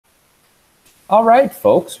All right,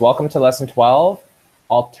 folks, welcome to Lesson 12,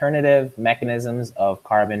 Alternative Mechanisms of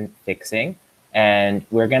Carbon Fixing. And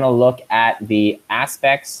we're going to look at the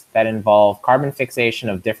aspects that involve carbon fixation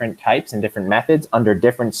of different types and different methods under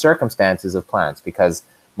different circumstances of plants, because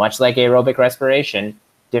much like aerobic respiration,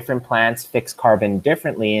 different plants fix carbon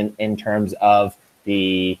differently in terms of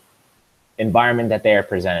the environment that they are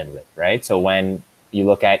presented with, right? So when you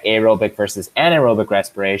look at aerobic versus anaerobic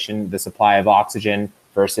respiration, the supply of oxygen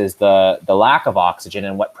versus the lack of oxygen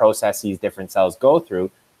and what processes different cells go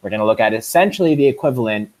through, we're going to look at essentially the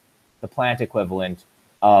equivalent, the plant equivalent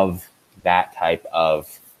of that type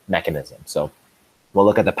of mechanism. So we'll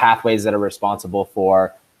look at the pathways that are responsible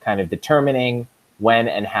for kind of determining when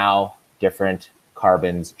and how different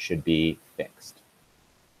carbons should be fixed.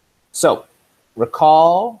 So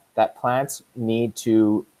recall that plants need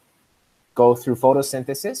to go through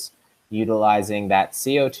photosynthesis, utilizing that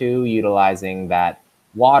CO2, utilizing that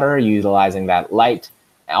water, utilizing that light,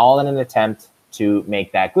 all in an attempt to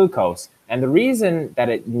make that glucose. And the reason that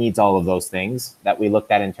it needs all of those things that we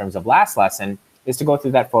looked at in terms of last lesson is to go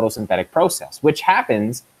through that photosynthetic process, which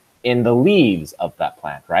happens in the leaves of that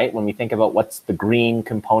plant, right? When we think about what's the green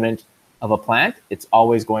component of a plant, it's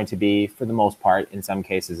always going to be, for the most part, in some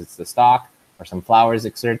cases, it's the stalk, or some flowers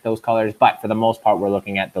exert those colors, but for the most part, we're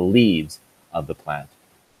looking at the leaves of the plant.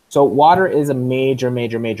 So water is a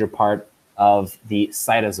major part of the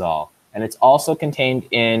cytosol, and it's also contained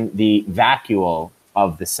in the vacuole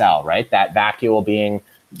of the cell, right? That vacuole being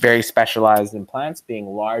very specialized in plants,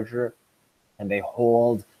 being larger, and they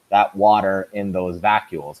hold that water in those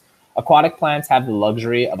vacuoles. Aquatic plants have the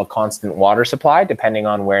luxury of a constant water supply, depending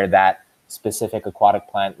on where that specific aquatic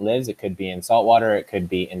plant lives. It could be in saltwater, it could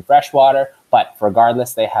be in freshwater, but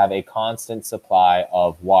regardless, they have a constant supply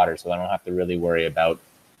of water, so I don't have to really worry about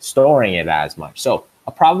storing it as much. So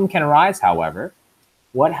a problem can arise, however.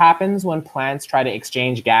 What happens when plants try to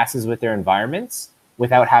exchange gases with their environments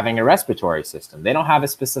without having a respiratory system? They don't have a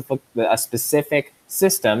specific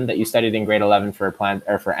system that you studied in grade 11 for plant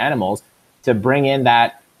or for animals to bring in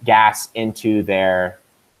that gas into their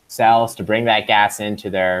cells, to bring that gas into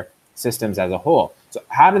their systems as a whole. So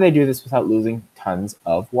how do they do this without losing tons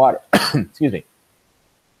of water? Excuse me.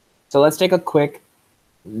 So let's take a quick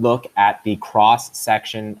look at the cross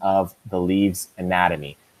section of the leaf's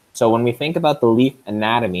anatomy. So when we think about the leaf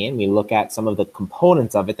anatomy and we look at some of the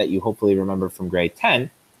components of it that you hopefully remember from grade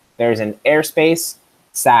 10, there's an airspace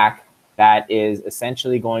sac that is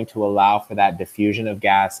essentially going to allow for that diffusion of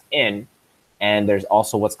gas in. And there's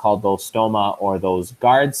also what's called those stoma, or those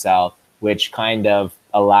guard cell, which kind of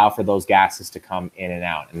allow for those gases to come in and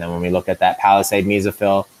out. And then when we look at that palisade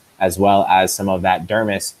mesophyll, as well as some of that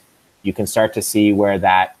dermis, you can start to see where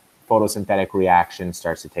that photosynthetic reaction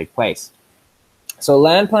starts to take place. So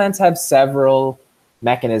land plants have several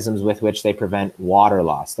mechanisms with which they prevent water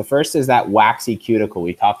loss. The first is that waxy cuticle.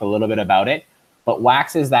 We talked a little bit about it, but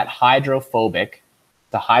wax is that hydrophobic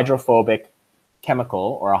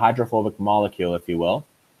chemical, or a hydrophobic molecule, if you will,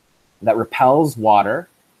 that repels water,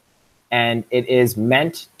 and it is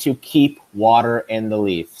meant to keep water in the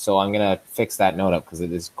leaf. So I'm going to fix that note up because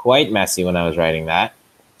it is quite messy when I was writing that.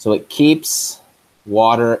 So it keeps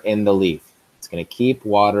water in the leaf. It's going to keep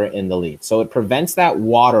water in the leaf. So it prevents that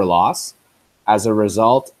water loss as a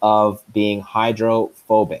result of being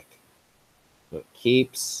hydrophobic. So it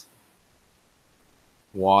keeps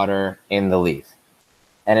water in the leaf.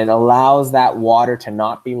 And it allows that water to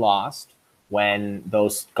not be lost when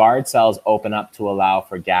those guard cells open up to allow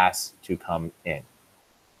for gas to come in.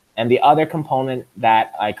 And the other component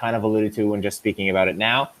that I kind of alluded to when just speaking about it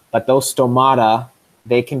now, but those stomata,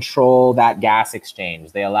 they control that gas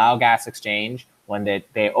exchange. They allow gas exchange when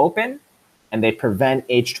they open, and they prevent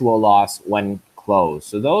H2O loss when closed.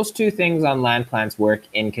 So those two things on land plants work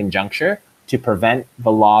in conjunction to prevent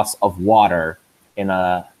the loss of water in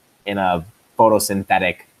a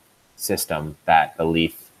photosynthetic system that the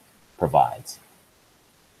leaf provides.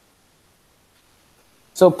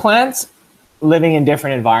 So plants living in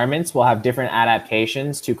different environments will have different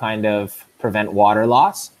adaptations to kind of prevent water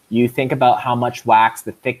loss. You think about how much wax,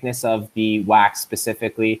 the thickness of the wax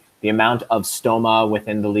specifically, the amount of stoma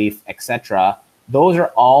within the leaf, etc. Those are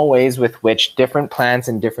all ways with which different plants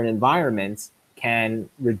in different environments can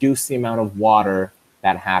reduce the amount of water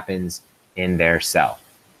that happens in their cell.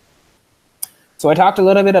 So I talked a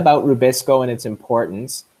little bit about rubisco and its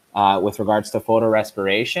importance with regards to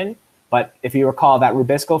photorespiration. But if you recall, that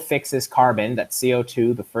rubisco fixes carbon, that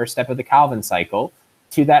CO2, the first step of the Calvin cycle,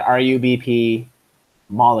 to that RUBP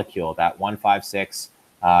molecule, that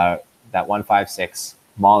 156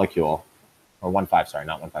 molecule, or 1,5, sorry,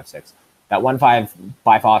 not 156, that 1,5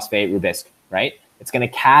 biphosphate rubisco, right? It's going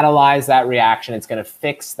to catalyze that reaction. It's going to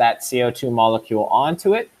fix that CO2 molecule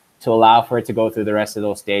onto it to allow for it to go through the rest of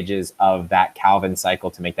those stages of that Calvin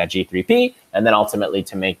cycle to make that G3P, and then ultimately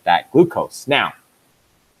to make that glucose. Now,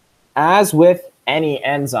 as with any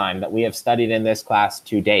enzyme that we have studied in this class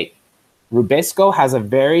to date, Rubisco has a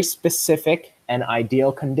very specific and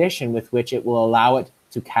ideal condition with which it will allow it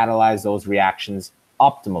to catalyze those reactions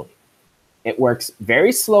optimally. It works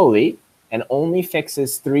very slowly and only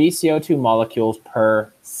fixes 3 CO2 molecules per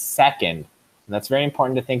second. And that's very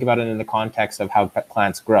important to think about it in the context of how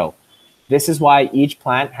plants grow. This is why each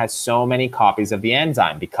plant has so many copies of the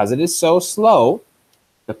enzyme. Because it is so slow,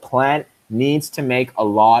 the plant needs to make a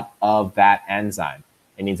lot of that enzyme.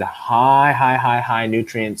 It needs a high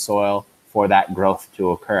nutrient soil for that growth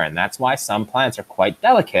to occur. And that's why some plants are quite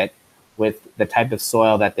delicate with the type of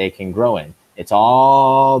soil that they can grow in. It's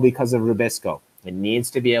all because of Rubisco. It needs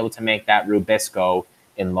to be able to make that Rubisco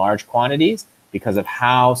in large quantities because of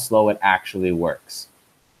how slow it actually works.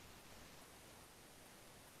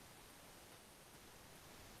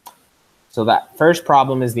 So that first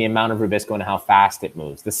problem is the amount of Rubisco and how fast it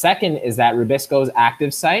moves. The second is that Rubisco's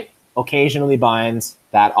active site occasionally binds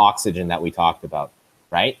that oxygen that we talked about,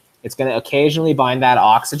 right? It's going to occasionally bind that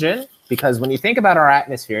oxygen because when you think about our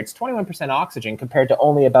atmosphere, it's 21% oxygen compared to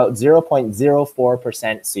only about 0.04%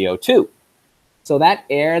 CO2. So that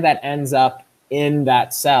air that ends up in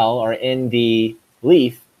that cell or in the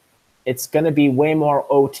leaf, it's going to be way more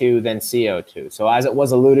O2 than CO2. So as it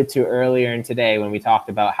was alluded to earlier in today when we talked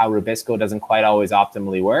about how Rubisco doesn't quite always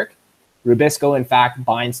optimally work, Rubisco in fact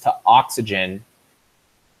binds to oxygen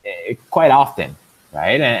quite often,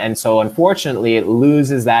 right? And so unfortunately it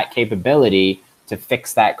loses that capability to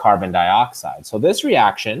fix that carbon dioxide. So this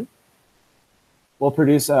reaction will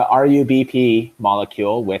produce a RUBP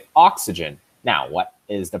molecule with oxygen. Now, what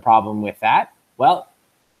is the problem with that? Well,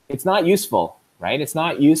 it's not useful, right? It's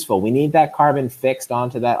not useful. We need that carbon fixed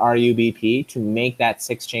onto that RUBP to make that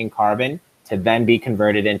 6-chain carbon to then be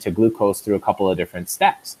converted into glucose through a couple of different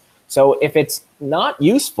steps. So if it's not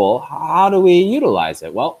useful, how do we utilize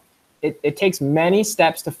it? Well, it takes many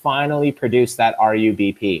steps to finally produce that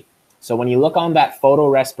RUBP. So when you look on that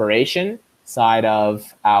photorespiration side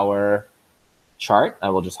of our chart, I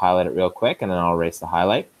will just highlight it real quick and then I'll erase the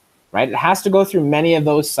highlight. Right? It has to go through many of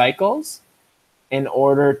those cycles in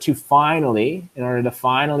order to finally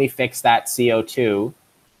fix that CO2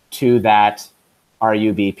 to that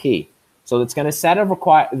RUBP. So it's going to set of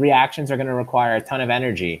reactions are going to require a ton of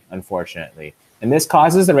energy, unfortunately. And this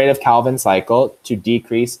causes the rate of Calvin cycle to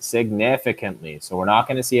decrease significantly. So we're not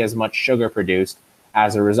going to see as much sugar produced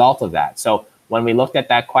as a result of that. So when we looked at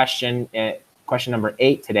that question, question number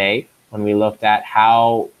 8 today, when we looked at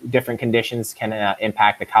how different conditions can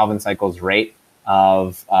impact the Calvin cycle's rate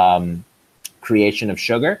of creation of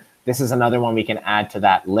sugar, this is another one we can add to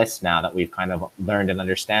that list now that we've kind of learned and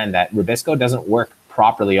understand that Rubisco doesn't work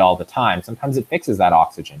properly all the time. Sometimes it fixes that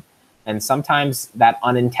oxygen. And sometimes that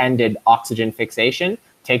unintended oxygen fixation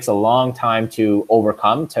takes a long time to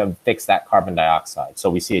overcome to fix that carbon dioxide. So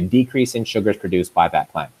we see a decrease in sugars produced by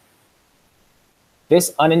that plant.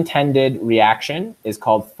 This unintended reaction is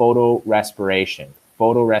called photorespiration.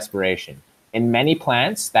 Photorespiration. In many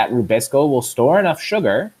plants, that Rubisco will store enough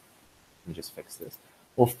sugar. Let me just fix this.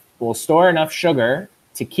 Will store enough sugar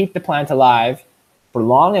to keep the plant alive for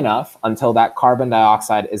long enough until that carbon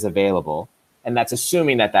dioxide is available. And that's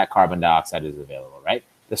assuming that that carbon dioxide is available, right?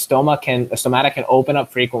 The stomata can open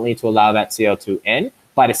up frequently to allow that CO2 in,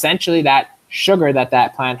 but essentially that sugar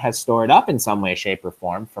that plant has stored up in some way, shape, or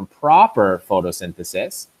form from proper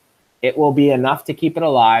photosynthesis, it will be enough to keep it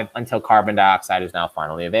alive until carbon dioxide is now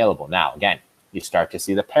finally available. Now, again, you start to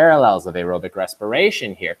see the parallels of aerobic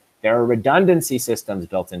respiration here. There are redundancy systems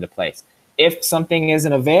built into place. If something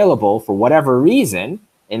isn't available for whatever reason,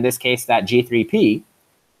 in this case, that G3P,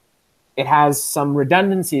 it has some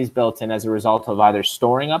redundancies built in as a result of either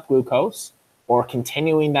storing up glucose or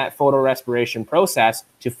continuing that photorespiration process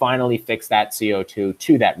to finally fix that CO2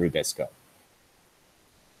 to that Rubisco.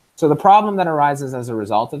 So the problem that arises as a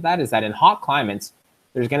result of that is that in hot climates,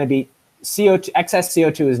 there's going to be excess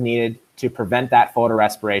CO2 is needed to prevent that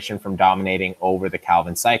photorespiration from dominating over the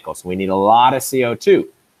Calvin cycle. So we need a lot of CO2,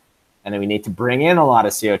 and then we need to bring in a lot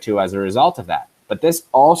of CO2 as a result of that. But this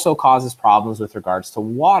also causes problems with regards to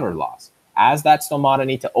water loss. As that stomata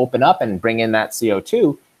need to open up and bring in that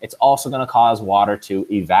CO2, it's also going to cause water to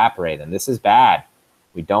evaporate. And this is bad.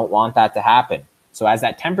 We don't want that to happen. So as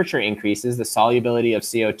that temperature increases, the solubility of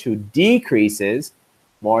CO2 decreases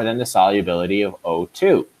more than the solubility of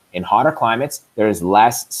O2. In hotter climates, there is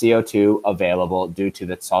less CO2 available due to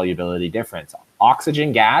the solubility difference.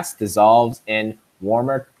 Oxygen gas dissolves in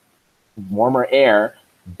warmer warmer air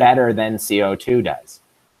better than CO2 does.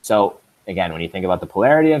 So again, when you think about the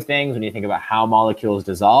polarity of things, when you think about how molecules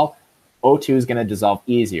dissolve, O2 is going to dissolve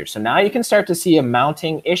easier. So now you can start to see a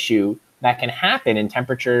mounting issue that can happen in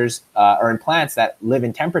temperatures or in plants that live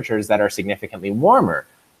in temperatures that are significantly warmer.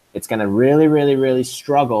 It's going to really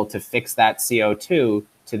struggle to fix that CO2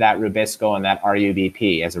 to that Rubisco and that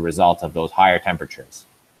RUBP as a result of those higher temperatures.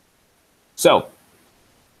 So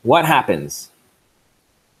what happens?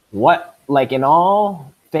 Like in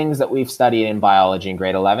all things that we've studied in biology in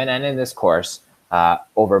grade 11 and in this course,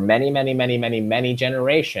 over many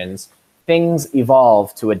generations, things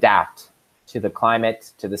evolve to adapt to the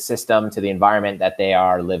climate, to the system, to the environment that they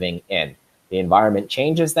are living in. The environment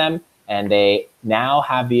changes them, and they now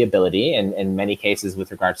have the ability, and in many cases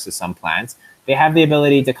with regards to some plants, they have the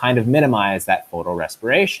ability to kind of minimize that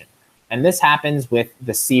photorespiration. And this happens with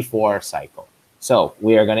the C4 cycle. So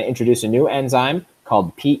we are going to introduce a new enzyme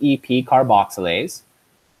called PEP carboxylase,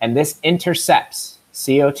 and this intercepts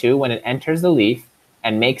CO2 when it enters the leaf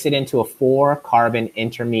and makes it into a 4-carbon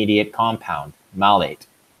intermediate compound, malate.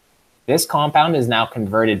 This compound is now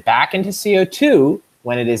converted back into CO2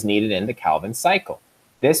 when it is needed in the Calvin cycle.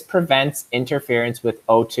 This prevents interference with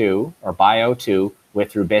O2 or by O2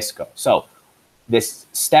 with Rubisco. So this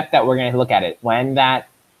step that we're going to look at it, when that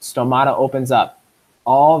stomata opens up,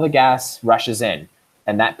 all the gas rushes in,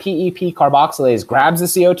 and that PEP carboxylase grabs the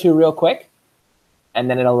CO2 real quick, and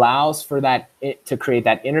then it allows for it to create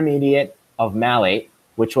that intermediate of malate,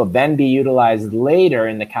 which will then be utilized later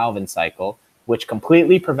in the Calvin cycle, which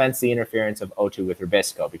completely prevents the interference of O2 with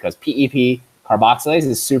Rubisco, because PEP carboxylase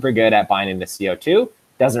is super good at binding to CO2,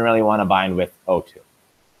 doesn't really want to bind with O2.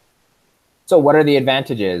 So what are the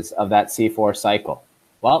advantages of that C4 cycle?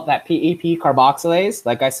 Well, that PEP carboxylase,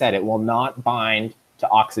 like I said, it will not bind to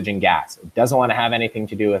oxygen gas. It doesn't want to have anything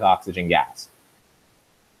to do with oxygen gas.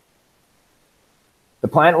 The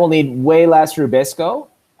plant will need way less Rubisco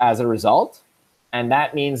as a result, and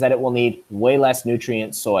that means that it will need way less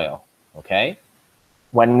nutrient soil, okay?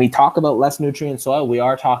 When we talk about less nutrient soil, we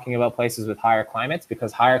are talking about places with higher climates,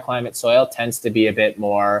 because higher climate soil tends to be a bit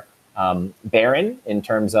more barren in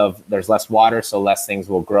terms of there's less water, so less things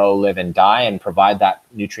will grow, live, and die and provide that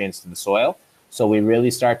nutrients to the soil. So we really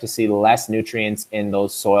start to see less nutrients in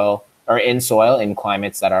those soil in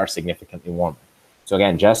climates that are significantly warmer. So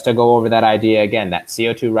again, just to go over that idea again, that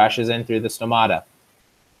CO2 rushes in through the stomata.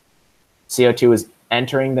 CO2 is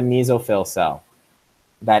entering the mesophyll cell.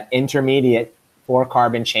 That intermediate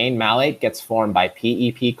 4-carbon chain malate gets formed by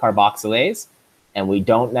PEP carboxylase, and we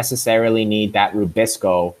don't necessarily need that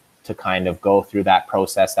Rubisco to kind of go through that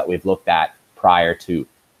process that we've looked at prior to.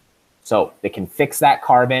 So they can fix that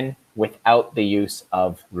carbon without the use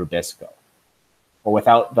of Rubisco, or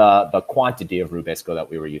without the quantity of Rubisco that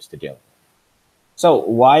we were used to dealing with. So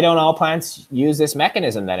why don't all plants use this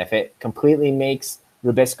mechanism then? If it completely makes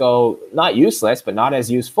Rubisco not useless, but not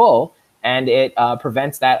as useful, and it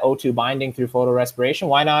prevents that O2 binding through photorespiration,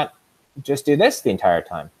 why not just do this the entire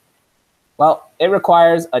time? Well, it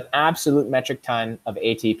requires an absolute metric ton of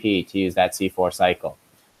ATP to use that C4 cycle.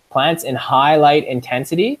 Plants in high light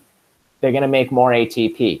intensity, they're going to make more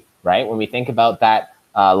ATP, right? When we think about that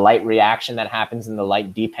light reaction that happens in the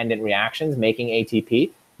light-dependent reactions, making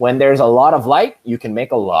ATP, when there's a lot of light, you can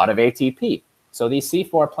make a lot of ATP. So these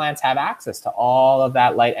C4 plants have access to all of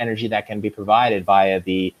that light energy that can be provided via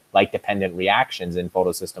the light-dependent reactions in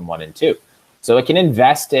photosystem 1 and 2. So it can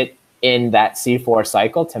invest it in that C4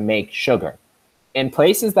 cycle to make sugar. In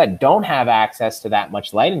places that don't have access to that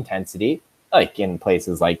much light intensity, like in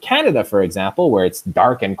places like Canada, for example, where it's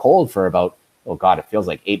dark and cold for about, oh God, it feels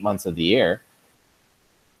like 8 months of the year,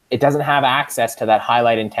 it doesn't have access to that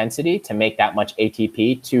highlight intensity to make that much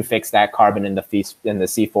ATP to fix that carbon in the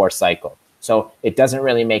C4 cycle. So it doesn't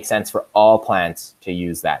really make sense for all plants to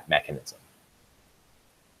use that mechanism.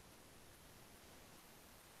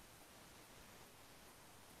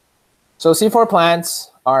 So C4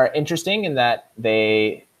 plants are interesting in that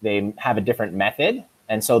they have a different method.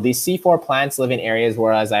 And so these C4 plants live in areas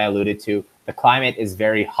where, as I alluded to, the climate is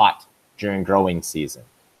very hot during growing season.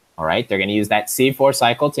 All right, they're going to use that C4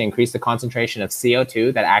 cycle to increase the concentration of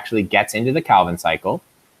CO2 that actually gets into the Calvin cycle.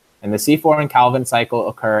 And the C4 and Calvin cycle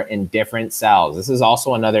occur in different cells. This is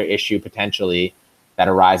also another issue potentially that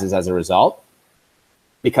arises as a result.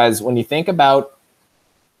 Because when you think about,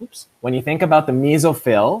 the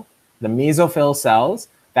mesophyll cells,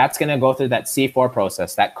 that's going to go through that C4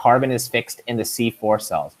 process. That carbon is fixed in the C4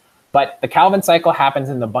 cells. But the Calvin cycle happens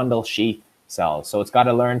in the bundle sheath cells. So it's got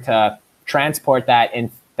to learn to transport that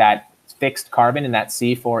fixed carbon in that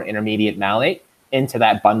C4 intermediate malate into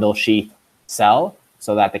that bundle sheath cell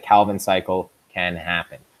so that the Calvin cycle can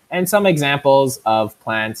happen. And some examples of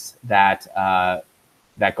plants that,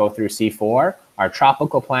 that go through C4 are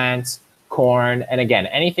tropical plants, corn, and again,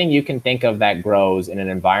 anything you can think of that grows in an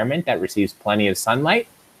environment that receives plenty of sunlight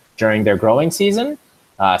during their growing season.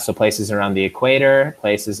 So places around the equator,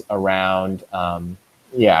 places around, around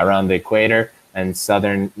the equator and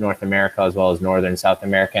southern North America, as well as northern South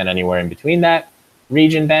America and anywhere in between that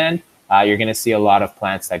region band, you're going to see a lot of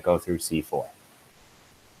plants that go through C4.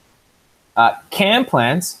 CAM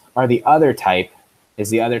plants are the other type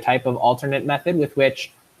of alternate method with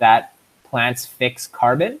which that plants fix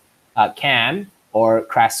carbon. CAM, or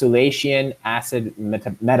crassulacean acid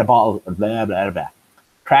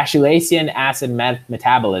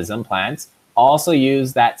metabolism plants also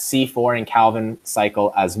use that C4 and Calvin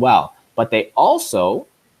cycle as well, but they also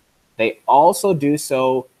do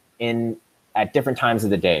so at different times of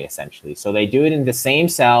the day, essentially. So they do it in the same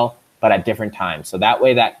cell, but at different times. So that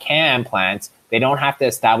way that CAM plants, they don't have to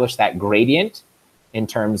establish that gradient in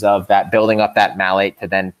terms of that building up that malate to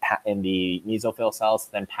then in the mesophyll cells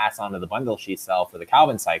to then pass on to the bundle sheath cell for the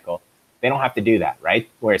Calvin cycle. They don't have to do that, right?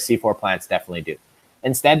 Whereas C4 plants definitely do.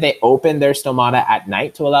 Instead, they open their stomata at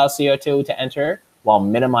night to allow CO2 to enter while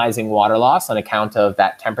minimizing water loss on account of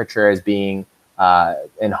that temperature as being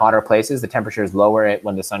in hotter places. The temperature is lower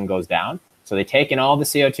when the sun goes down. So they take in all the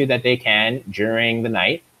CO2 that they can during the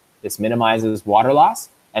night. This minimizes water loss.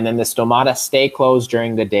 And then the stomata stay closed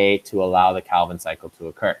during the day to allow the Calvin cycle to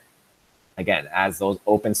occur. Again, as those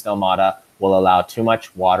open stomata will allow too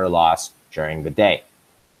much water loss during the day.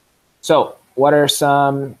 So what are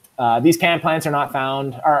some, these CAM plants are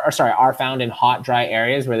found in hot, dry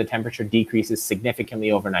areas where the temperature decreases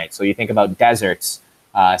significantly overnight. So you think about deserts,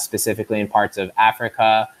 specifically in parts of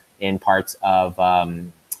Africa, in parts of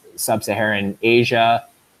sub-Saharan Asia,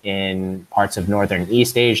 in parts of Northern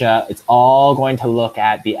East Asia. It's all going to look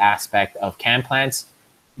at the aspect of CAM plants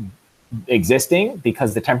existing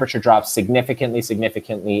because the temperature drops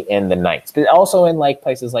significantly in the nights. But also in like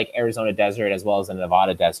places like Arizona desert as well as the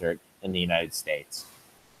Nevada desert in the United States,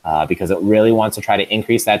 because it really wants to try to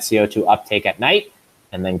increase that CO2 uptake at night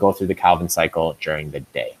and then go through the Calvin cycle during the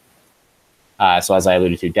day. So as I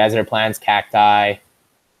alluded to, desert plants, cacti,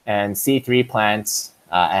 and C3 plants,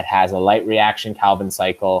 it has a light reaction Calvin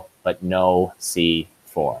cycle, but no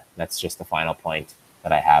C4. That's just the final point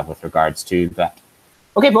that I have with regards to that.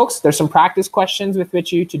 Okay, folks, there's some practice questions with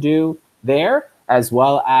which you to do there, as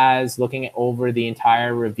well as looking over the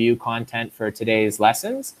entire review content for today's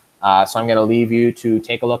lessons. So I'm going to leave you to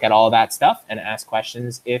take a look at all that stuff and ask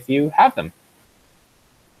questions if you have them.